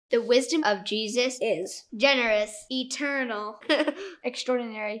The wisdom of Jesus is generous, eternal,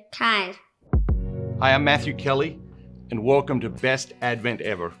 extraordinary, kind. Hi, I'm Matthew Kelly, and welcome to Best Advent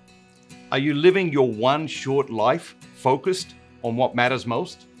Ever. Are you living your one short life focused on what matters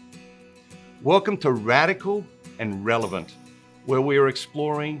most? Welcome to Radical and Relevant, where we are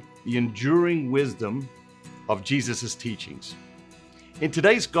exploring the enduring wisdom of Jesus' teachings. In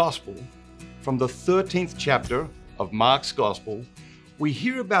today's gospel, from the 13th chapter of Mark's gospel, we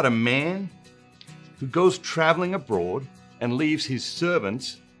hear about a man who goes traveling abroad and leaves his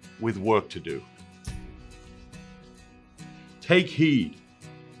servants with work to do. Take heed,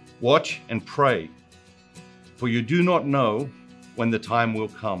 watch and pray, for you do not know when the time will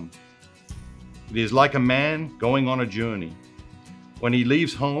come. It is like a man going on a journey, when he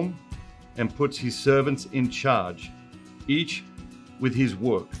leaves home and puts his servants in charge, each with his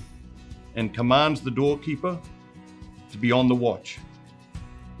work, and commands the doorkeeper to be on the watch.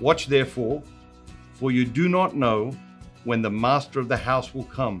 Watch therefore, for you do not know when the master of the house will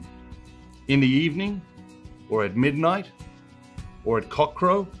come, in the evening, or at midnight, or at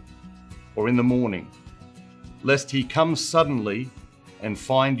cockcrow, or in the morning, lest he come suddenly and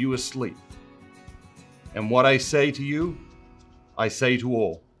find you asleep. And what I say to you, I say to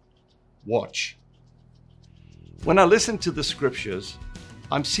all, watch. When I listen to the scriptures,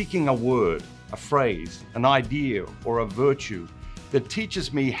 I'm seeking a word, a phrase, an idea, or a virtue that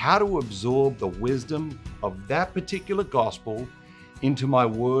teaches me how to absorb the wisdom of that particular gospel into my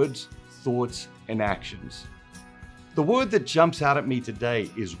words, thoughts, and actions. The word that jumps out at me today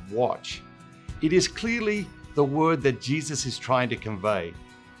is watch. It is clearly the word that Jesus is trying to convey.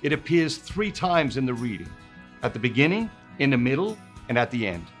 It appears 3 times in the reading, at the beginning, in the middle, and at the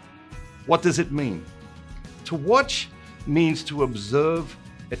end. What does it mean? To watch means to observe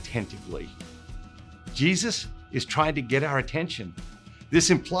attentively. Jesus is trying to get our attention.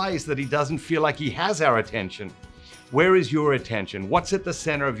 This implies that he doesn't feel like he has our attention. Where is your attention? What's at the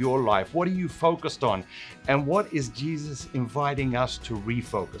center of your life? What are you focused on? And what is Jesus inviting us to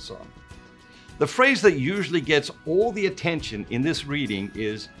refocus on? The phrase that usually gets all the attention in this reading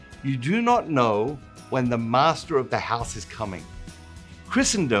is, you do not know when the master of the house is coming.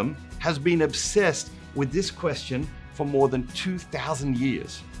 Christendom has been obsessed with this question for more than 2,000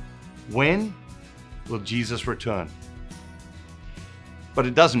 years. When will Jesus return? But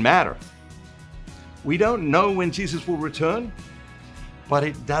it doesn't matter. We don't know when Jesus will return, but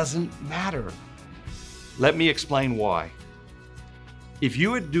it doesn't matter. Let me explain why. If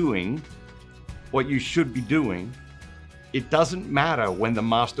you are doing what you should be doing, it doesn't matter when the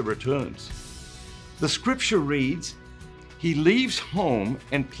master returns. The scripture reads, he leaves home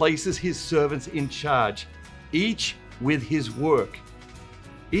and places his servants in charge, each with his work.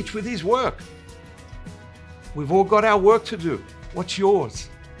 Each with his work. We've all got our work to do. What's yours?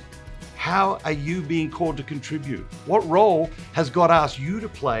 How are you being called to contribute? What role has God asked you to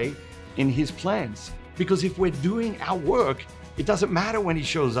play in his plans? Because if we're doing our work, it doesn't matter when he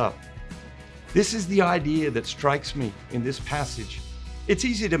shows up. This is the idea that strikes me in this passage. It's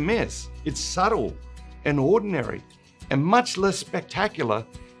easy to miss. It's subtle and ordinary and much less spectacular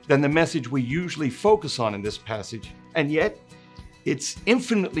than the message we usually focus on in this passage. And yet, it's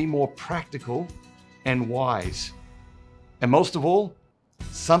infinitely more practical and wise. And most of all,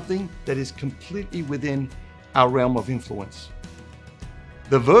 something that is completely within our realm of influence.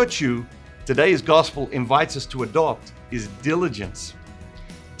 The virtue today's gospel invites us to adopt is diligence.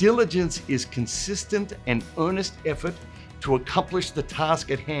 Diligence is consistent and earnest effort to accomplish the task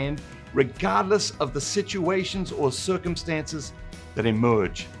at hand, regardless of the situations or circumstances that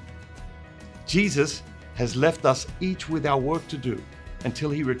emerge. Jesus has left us each with our work to do until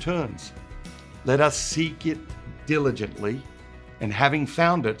he returns. Let us seek it diligently, and having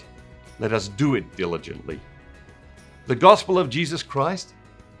found it, let us do it diligently. The gospel of Jesus Christ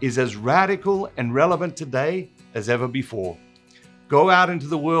is as radical and relevant today as ever before. Go out into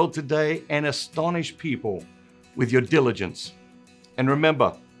the world today and astonish people with your diligence. And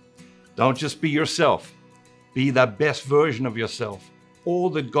remember, don't just be yourself. Be the best version of yourself,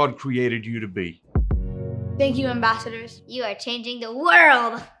 all that God created you to be. Thank you, ambassadors. You are changing the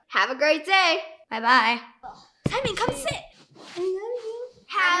world. Have a great day. Bye-bye. Simon, come sit.